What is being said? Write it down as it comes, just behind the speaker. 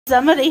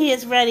Somebody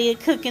is ready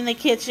to cook in the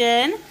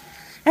kitchen.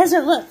 Ezra,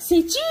 look,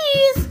 say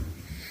cheese.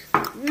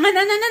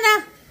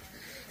 No.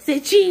 Say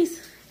cheese.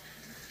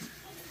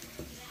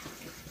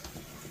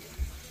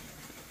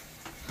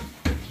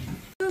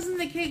 Who's in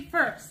the cake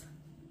first?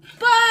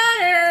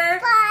 Butter.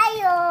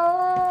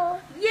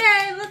 Butter.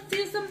 Yay, let's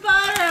do some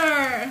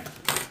butter.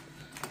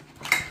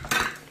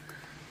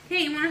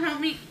 Okay, you want to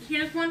help me?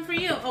 Here's one for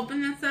you.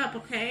 Open this up,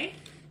 okay?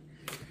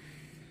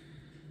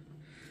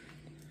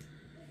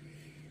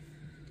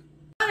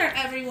 Butter,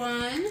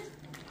 everyone.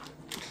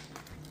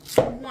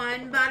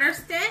 1 butter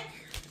stick.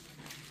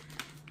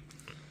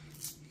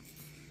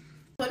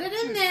 Put it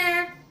in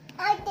there.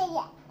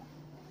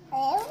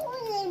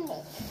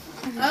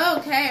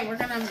 Okay, we're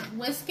gonna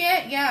whisk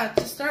it. Yeah,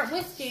 to start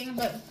whisking,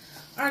 but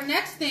our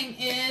next thing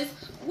is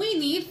we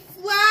need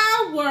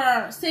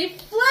flour. Say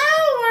flour.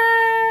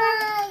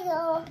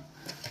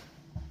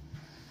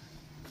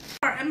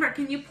 Ember,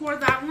 can you pour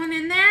that one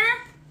in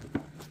there?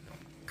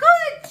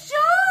 Good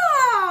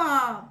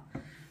job.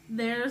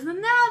 There's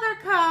another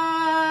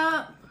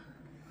cup.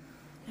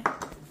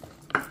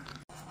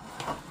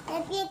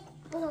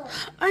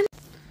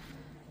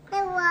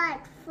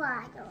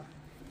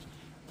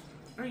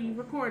 Are you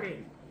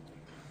recording?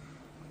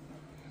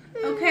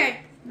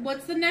 Okay,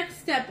 what's the next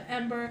step,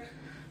 Ember?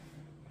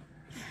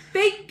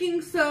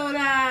 Baking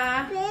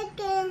soda.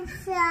 Baking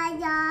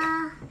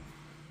soda.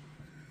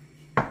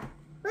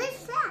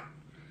 What's that?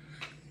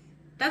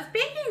 That's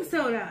baking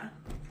soda.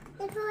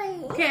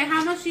 Okay,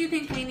 how much do you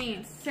think we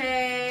need?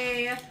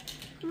 Say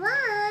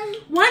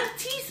 1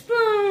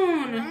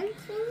 teaspoon.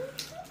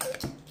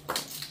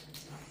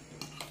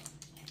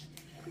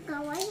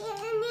 Go right here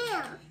and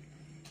there.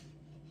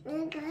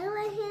 And go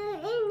right here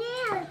and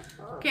there.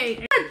 Okay,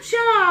 good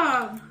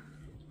job.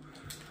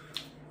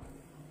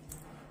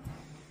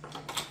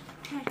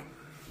 Okay.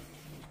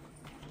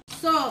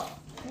 So,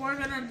 we're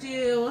gonna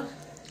do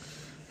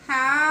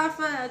half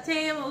a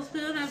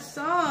tablespoon of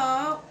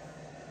salt.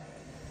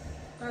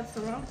 That's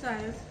the wrong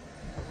size.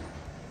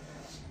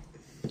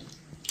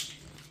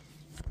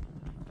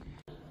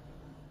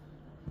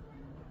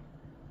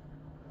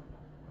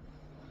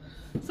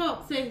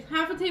 Salt. Say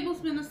half a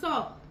tablespoon of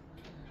salt.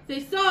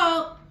 Say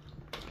salt.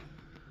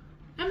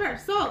 Ember,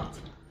 salt.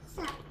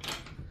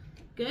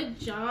 Good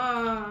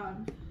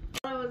job.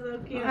 That was so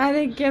cute. I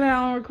didn't get it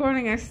on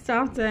recording. I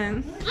stopped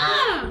it.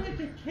 Ah!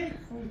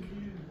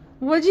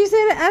 What'd you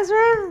say to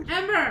Ezra?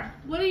 Ember,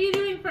 what are you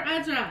doing for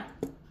Ezra?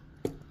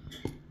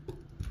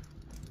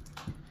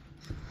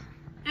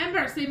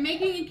 Ember, say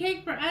making a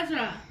cake for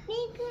Ezra.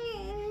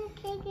 Making a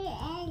cake for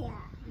Ezra.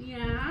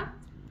 Yeah.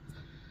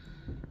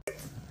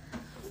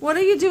 What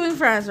are you doing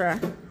for Ezra?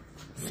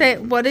 Say,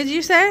 what did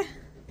you say?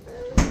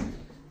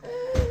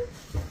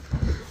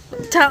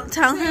 Tell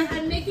Say, him.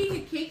 I'm making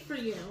a cake for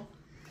you.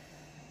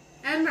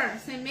 Ember,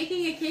 say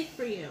making a cake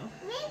for you.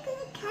 Making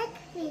a cake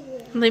for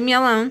you. Leave me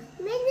alone.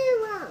 Leave me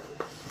alone.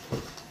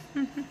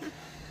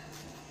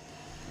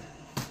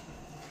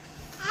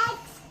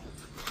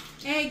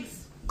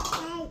 Eggs.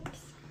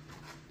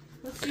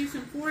 Let's do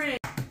some 4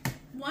 eggs.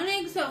 1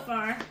 egg so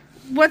far.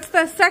 What's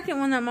the second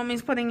one that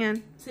Mommy's putting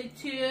in? Say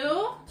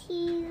 2.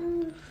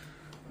 2.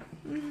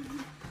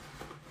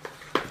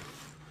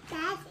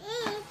 That's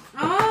it.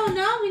 Oh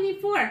no, we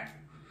need 4.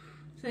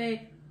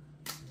 Say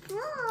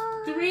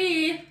 4.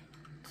 3.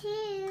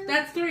 2.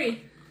 That's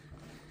 3.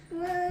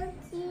 1,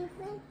 2, 3.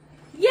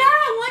 Yeah,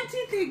 1,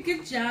 2, 3.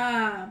 Good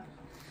job.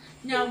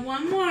 Now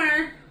 1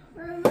 more.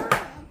 1 more.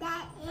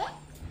 That it?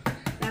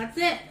 That's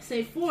it.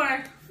 Say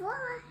 4.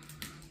 4.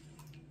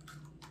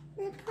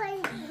 Let's put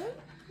it in.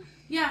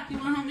 Yeah, you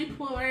want to help me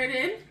pour it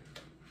in?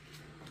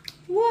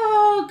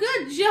 Whoa,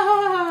 good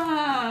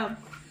job.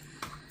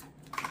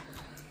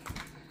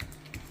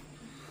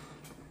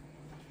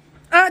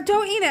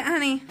 Don't eat it,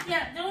 honey.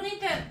 Yeah, don't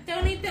eat that.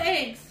 Don't eat the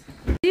eggs.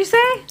 What did you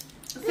say?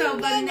 So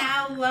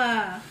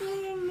vanilla.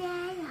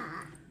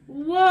 Banana.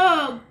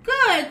 Whoa,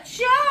 good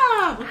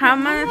job. How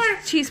One much more.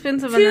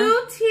 teaspoons of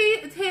vanilla?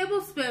 2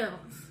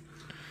 tablespoons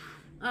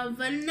of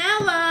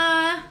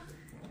vanilla.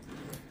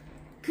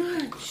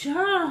 Good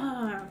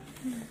job.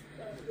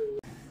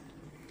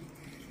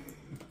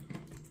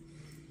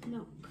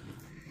 Milk.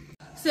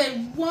 Say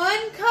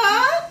 1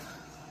 cup.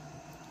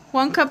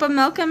 1 cup of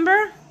milk,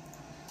 Ember?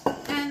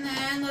 And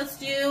then let's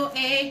do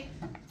a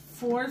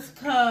 4th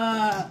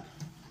cup.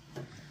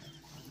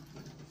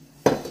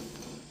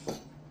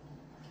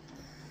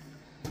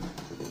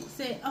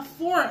 Say a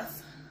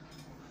 4th.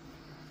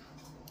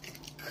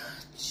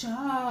 Good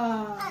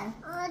job.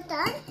 All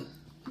done?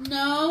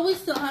 No, we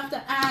still have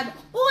to add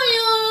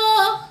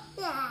oil.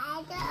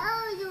 Yeah, the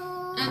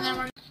oil. And then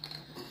we're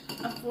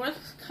a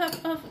 4th cup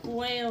of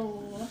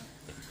oil.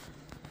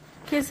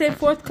 Can you say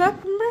 4th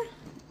cup, Ember?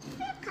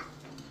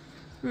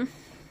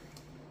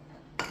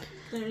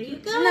 There you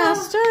go. Now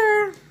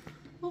stir.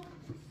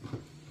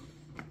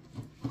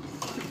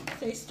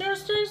 Say stir,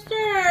 stir,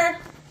 stir.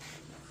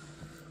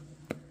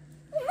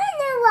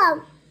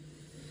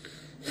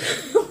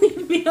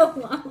 Leave me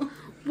alone.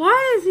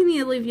 Why does he need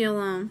to leave you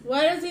alone?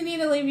 Why does he need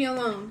to leave you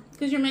alone?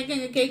 Because you're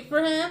making a cake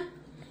for him?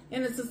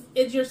 And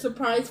it's your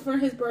surprise for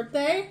his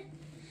birthday.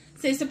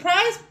 Say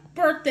surprise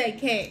birthday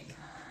cake.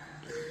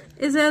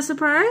 Is that a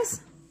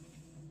surprise?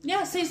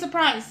 Yeah, say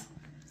surprise.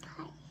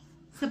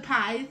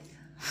 Surprise.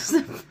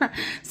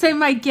 Say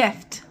my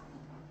gift.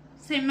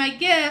 Say my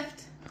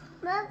gift.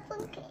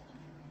 Okay.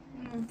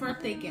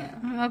 Birthday gift.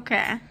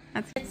 Okay.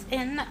 It's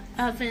in the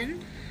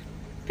oven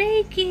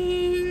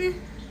baking.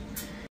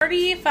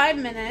 35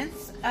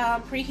 minutes.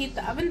 Preheat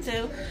the oven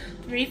to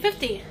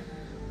 350.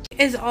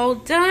 Is all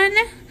done.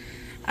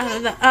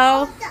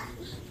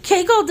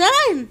 Cake all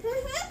done.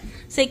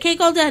 Say cake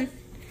all done.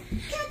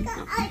 Cake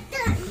all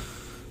done.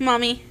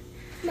 Mommy.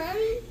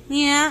 Mommy?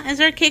 Yeah. Is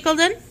there cake all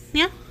done?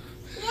 Yeah.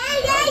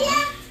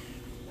 Yeah.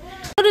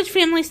 Cottage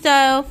family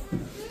style.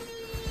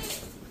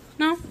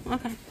 No?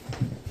 Okay.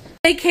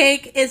 The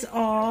cake is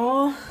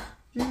all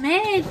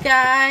made,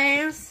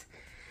 guys.